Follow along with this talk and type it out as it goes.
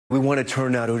We want to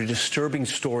turn now to a disturbing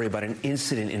story about an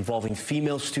incident involving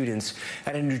female students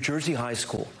at a New Jersey high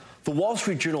school. The Wall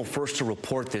Street Journal first to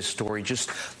report this story.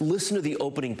 Just listen to the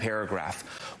opening paragraph.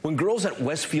 When girls at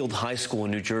Westfield High School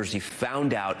in New Jersey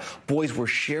found out boys were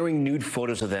sharing nude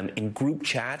photos of them in group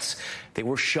chats, they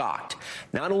were shocked.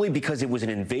 Not only because it was an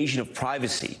invasion of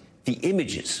privacy, the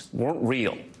images weren't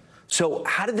real. So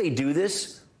how did they do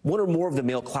this? One or more of the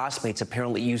male classmates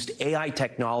apparently used AI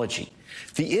technology.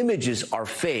 The images are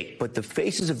fake, but the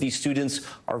faces of these students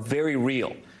are very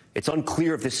real. It's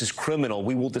unclear if this is criminal.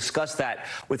 We will discuss that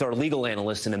with our legal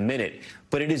analyst in a minute.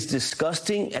 But it is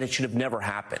disgusting, and it should have never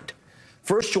happened.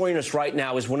 First joining us right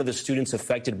now is one of the students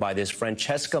affected by this,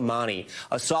 Dorota Mani,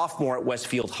 a sophomore at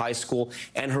Westfield High School,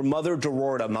 and her mother,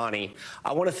 Dorota Mani.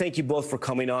 I want to thank you both for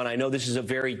coming on. I know this is a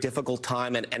very difficult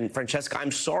time, and Francesca,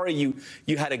 I'm sorry you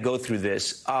had to go through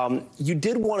this. You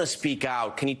did want to speak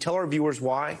out. Can you tell our viewers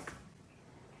why?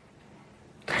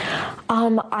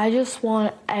 I just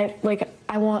want, I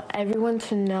want everyone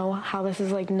to know how this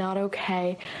is, not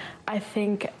okay. I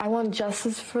want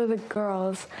justice for the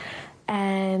girls,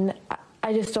 and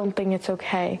I just don't think it's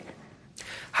okay.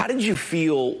 How did you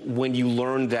feel when you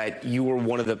learned that you were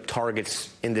one of the targets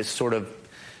in this sort of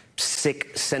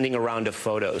sick sending around of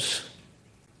photos?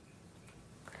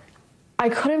 I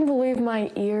couldn't believe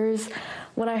my ears.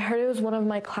 When I heard it was one of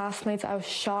my classmates, I was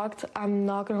shocked. I'm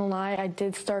not gonna lie, I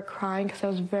did start crying because I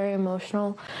was very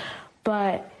emotional.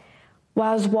 But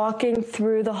while I was walking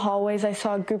through the hallways, I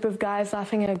saw a group of guys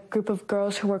laughing at a group of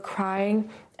girls who were crying.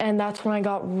 And that's when I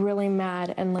got really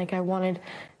mad, and I wanted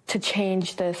to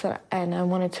change this, and I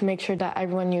wanted to make sure that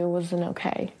everyone knew it wasn't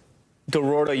okay.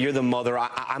 Dorota, you're the mother.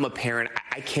 I'm a parent.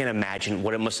 I can't imagine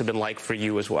what it must have been like for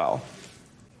you as well.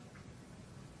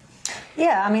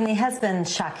 Yeah, I mean, it has been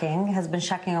shocking. It has been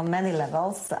shocking on many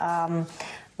levels.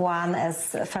 One,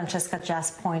 as Francesca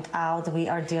just pointed out, we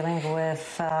are dealing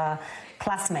with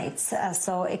classmates,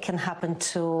 so it can happen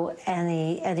to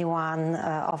anyone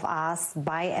of us,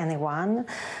 by anyone.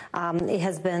 It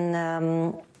has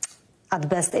been at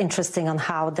best interesting on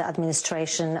how the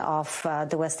administration of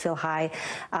the Westfield High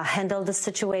handled the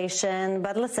situation.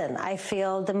 But listen, I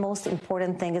feel the most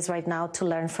important thing is right now to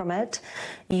learn from it,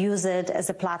 use it as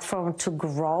a platform to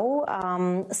grow,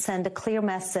 send a clear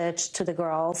message to the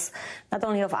girls, not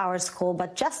only of our school,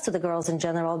 but just to the girls in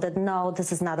general, that no,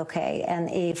 this is not okay. And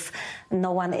if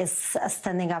no one is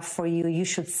standing up for you, you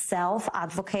should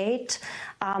self-advocate.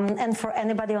 And for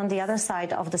anybody on the other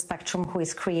side of the spectrum who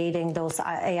is creating those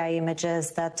AI images,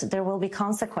 that there will be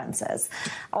consequences.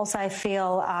 Also, I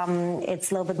feel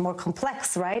it's a little bit more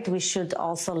complex, right? We should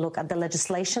also look at the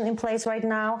legislation in place right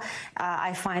now.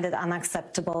 I find it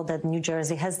unacceptable that New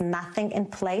Jersey has nothing in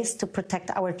place to protect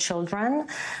our children.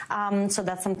 So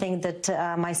that's something that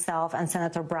myself and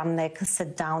Senator Bramnick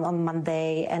sat down on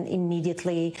Monday and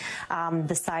immediately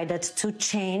decided to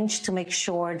change to make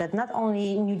sure that not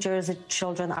only New Jersey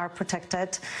children are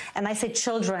protected, and I say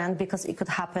children because it could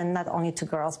happen not only to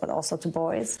girls, but also to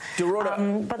boys.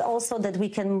 Dorota, but also that we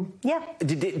can, yeah.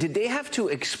 Did they have to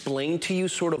explain to you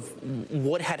sort of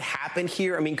what had happened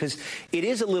here? I mean, because it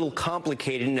is a little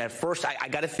complicated, and at first I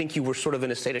got to think you were sort of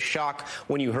in a state of shock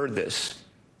when you heard this.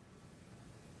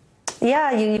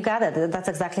 Yeah, you got it. That's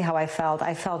exactly how I felt.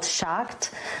 I felt shocked.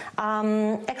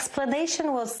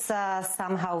 Explanation was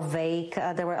somehow vague.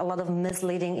 There were a lot of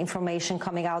misleading information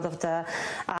coming out of the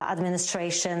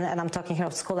administration, and I'm talking here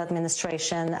of school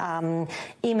administration,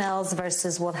 emails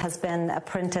versus what has been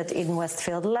printed in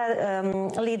Westfield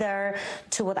Leader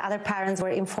to what other parents were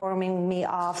informing me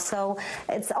of. So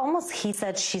it's almost he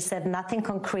said, she said, nothing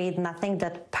concrete, nothing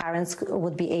that parents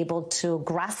would be able to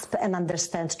grasp and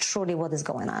understand truly what is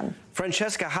going on.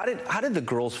 Francesca, how did the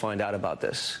girls find out about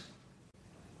this?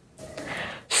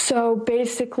 So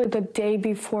basically the day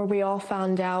before we all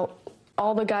found out,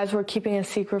 all the guys were keeping a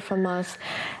secret from us.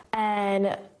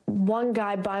 And one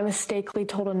guy by mistakenly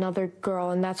told another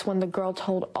girl, and that's when the girl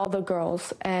told all the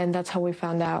girls, and that's how we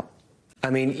found out. I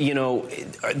mean, you know,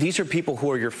 these are people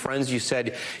who are your friends. You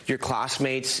said your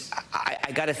classmates.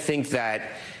 I got to think that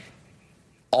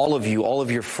all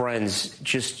of your friends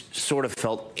just sort of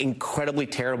felt incredibly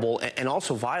terrible and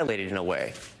also violated in a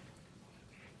way.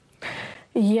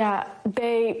 Yeah,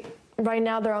 right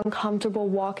now they're uncomfortable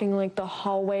walking the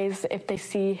hallways if they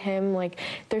see him.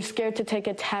 They're scared to take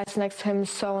a test next to him,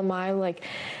 so am I.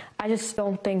 I just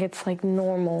don't think it's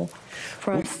normal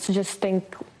for us to just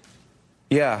think.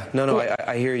 Yeah, no,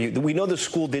 I hear you. We know the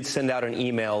school did send out an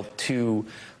email to,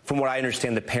 from what I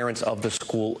understand, the parents of the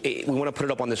school. We want to put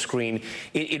it up on the screen.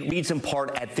 It reads in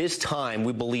part, at this time,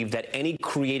 we believe that any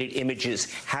created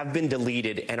images have been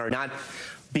deleted and are not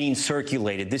being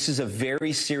circulated. This is a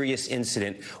very serious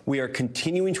incident. We are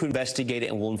continuing to investigate it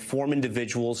and will inform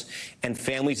individuals and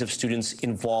families of students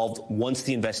involved once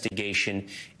the investigation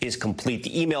is complete.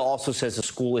 The email also says the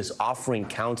school is offering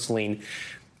counseling.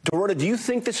 Dorota, do you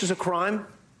think this is a crime?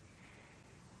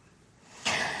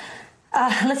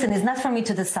 Listen, it's not for me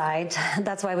to decide.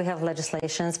 That's why we have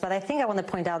legislations. But I think I want to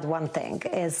point out one thing,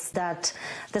 is that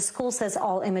the school says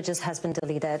all images has been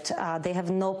deleted. They have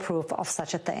no proof of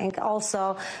such a thing.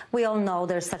 Also, we all know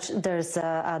there's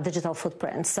a digital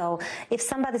footprint. So if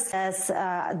somebody says,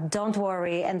 don't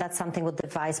worry, and that's something what the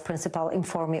vice principal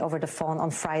informed me over the phone on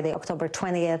Friday, October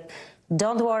 20th,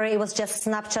 don't worry, it was just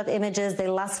Snapchat images. They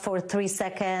last for 3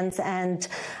 seconds, and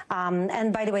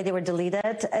by the way, they were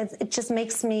deleted. It just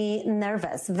makes me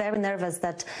nervous, very nervous,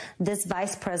 that this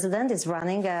vice president is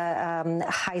running a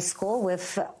high school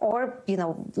with, or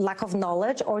lack of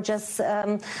knowledge, or just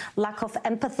lack of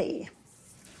empathy.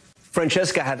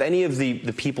 Francesca, have any of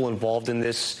the people involved in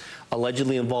this,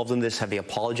 allegedly involved in this, have they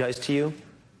apologized to you?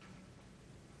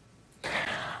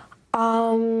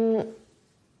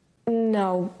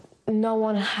 No. No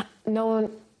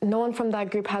one from that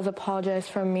group has apologized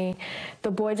from me.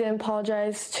 The boy didn't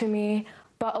apologize to me,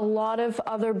 but a lot of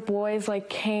other boys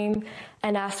came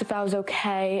and asked if I was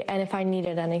okay and if I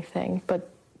needed anything, but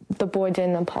the boy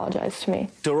didn't apologize to me.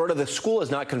 Dorota, the school has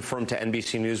not confirmed to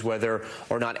NBC News whether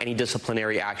or not any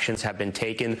disciplinary actions have been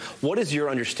taken. What is your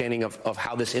understanding of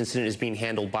how this incident is being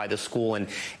handled by the school, and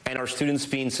are students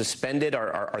being suspended?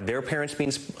 Are their parents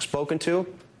being spoken to?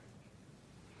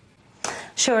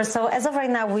 Sure. So as of right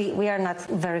now, we are not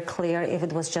very clear if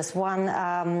it was just one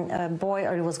boy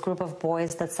or it was a group of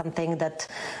boys. That's something that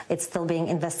it's still being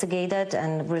investigated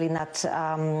and really not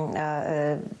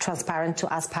transparent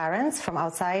to us parents from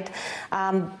outside.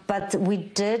 But we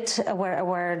were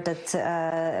aware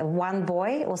that one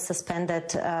boy was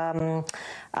suspended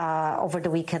over the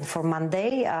weekend for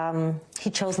Monday. He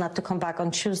chose not to come back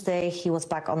on Tuesday. He was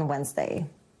back on Wednesday.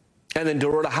 And then,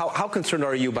 Dorota, how concerned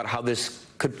are you about how this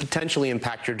could potentially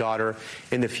impact your daughter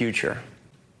in the future?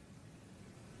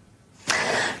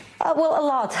 Well, a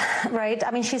lot, right?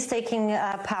 I mean, she's taking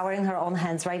power in her own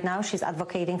hands right now. She's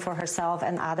advocating for herself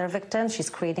and other victims. She's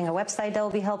creating a website that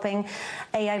will be helping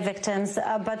AI victims.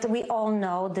 But we all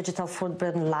know digital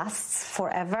footprint lasts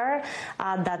forever.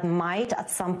 That might, at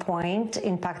some point,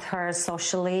 impact her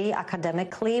socially,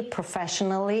 academically,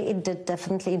 professionally. It did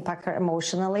definitely impact her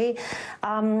emotionally.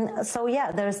 So,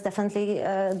 yeah, there's definitely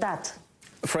that.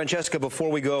 Francesca, before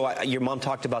we go, your mom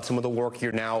talked about some of the work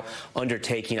you're now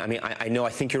undertaking. I mean, I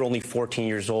think you're only 14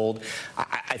 years old.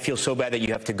 I feel so bad that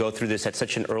you have to go through this at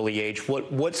such an early age.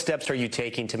 What steps are you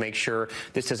taking to make sure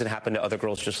this doesn't happen to other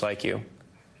girls just like you?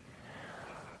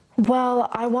 Well,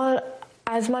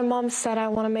 as my mom said, I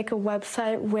want to make a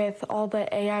website with all the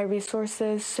AI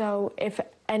resources. So if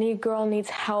any girl needs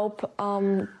help,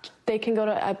 they can go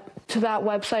to that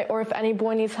website, or if any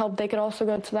boy needs help, they could also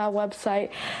go to that website.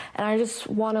 And I just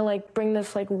want to bring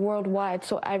this worldwide,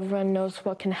 so everyone knows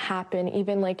what can happen,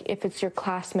 even if it's your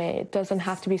classmate. It doesn't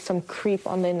have to be some creep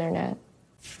on the internet.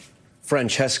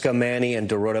 Francesca Mani and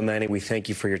Dorota Mani, we thank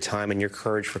you for your time and your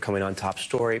courage for coming on Top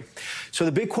Story. So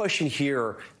the big question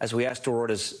here, as we asked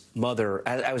Dorota's mother,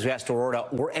 as we asked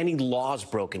Dorota, were any laws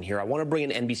broken here? I want to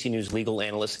bring in NBC News legal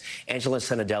analyst Angela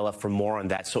Senadella for more on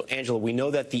that. So, Angela, we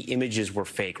know that the images were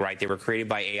fake, right? They were created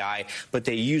by AI, but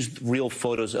they used real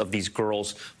photos of these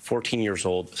girls, 14 years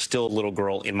old, still a little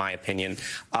girl, in my opinion.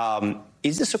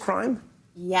 Is this a crime?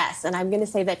 Yes, and I'm going to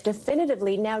say that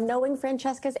definitively now, knowing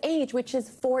Francesca's age, which is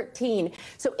 14.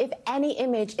 So if any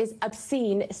image is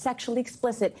obscene, sexually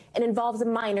explicit, and involves a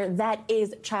minor, that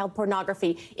is child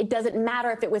pornography. It doesn't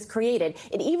matter if it was created.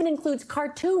 It even includes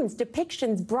cartoons,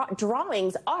 depictions,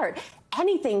 drawings, art,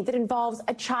 anything that involves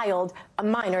a child, a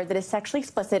minor, that is sexually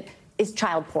explicit, is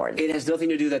child porn. It has nothing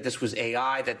to do that this was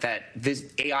AI, that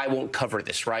this AI won't cover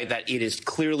this, right? That it is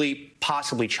clearly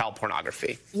possibly child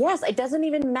pornography. Yes, it doesn't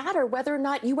even matter whether or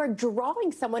not you are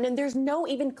drawing someone and there's no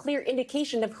even clear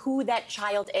indication of who that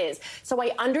child is. So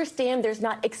I understand there's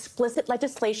not explicit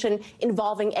legislation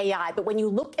involving AI, but when you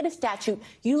look at a statute,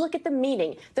 you look at the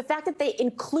meaning. The fact that they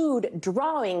include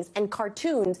drawings and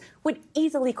cartoons would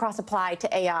easily cross-apply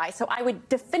to AI. So I would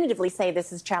definitively say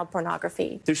this is child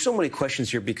pornography. There's so many questions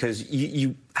here because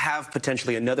you have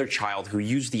potentially another child who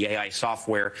used the AI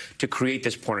software to create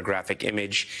this pornographic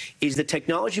image. Is the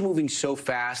technology moving so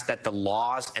fast that the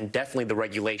laws and definitely the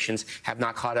regulations have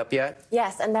not caught up yet?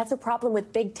 Yes, and that's a problem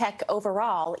with big tech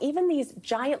overall. Even these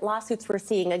giant lawsuits we're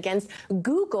seeing against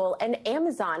Google and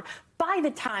Amazon, by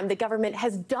the time the government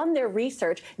has done their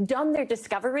research, done their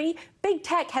discovery, big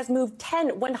tech has moved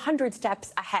 10, 100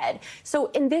 steps ahead. So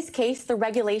in this case, the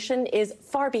regulation is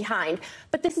far behind.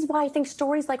 But this is why I think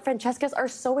stories like Francesca's are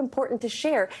so important to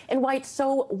share, and why it's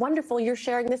so wonderful you're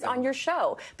sharing this on your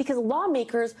show, because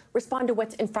lawmakers respond to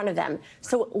what's in front of them.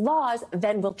 So laws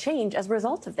then will change as a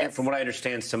result of this. And from what I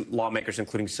understand, some lawmakers,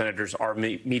 including senators, are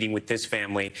meeting with this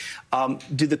family.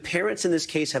 Do the parents in this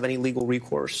case have any legal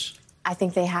recourse? I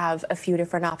think they have a few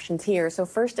different options here. So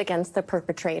first, against the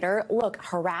perpetrator. Look,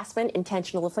 harassment,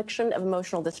 intentional infliction of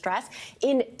emotional distress.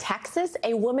 In Texas,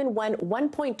 a woman won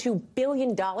 $1.2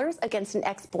 billion against an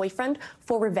ex-boyfriend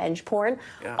for revenge porn.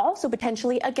 Yeah. Also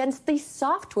potentially against the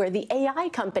software, the AI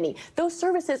company. Those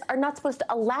services are not supposed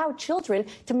to allow children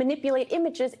to manipulate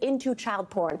images into child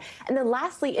porn. And then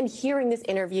lastly, in hearing this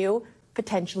interview,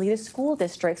 potentially the school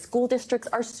districts. School districts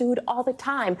are sued all the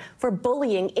time for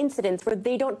bullying incidents where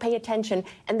they don't pay attention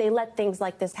and they let things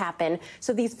like this happen.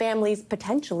 So these families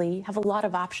potentially have a lot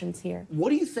of options here. What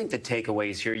do you think the takeaway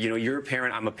is here? You know, you're a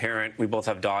parent, I'm a parent, we both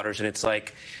have daughters, and it's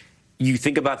like, you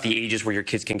think about the ages where your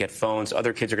kids can get phones.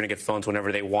 Other kids are going to get phones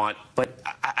whenever they want. But,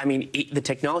 I mean, the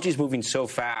technology is moving so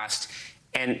fast,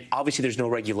 and obviously there's no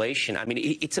regulation. I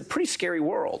mean, it's a pretty scary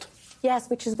world.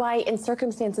 Yes, which is why in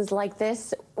circumstances like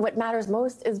this, what matters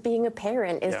most is being a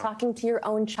parent, is talking to your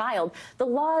own child. The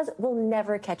laws will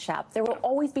never catch up. There will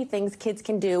always be things kids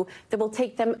can do that will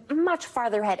take them much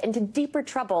farther ahead into deeper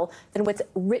trouble than what's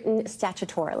written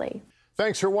statutorily.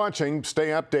 Thanks for watching. Stay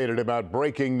updated about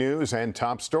breaking news and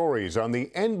top stories on the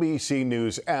NBC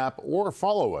News app or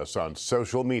follow us on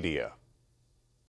social media.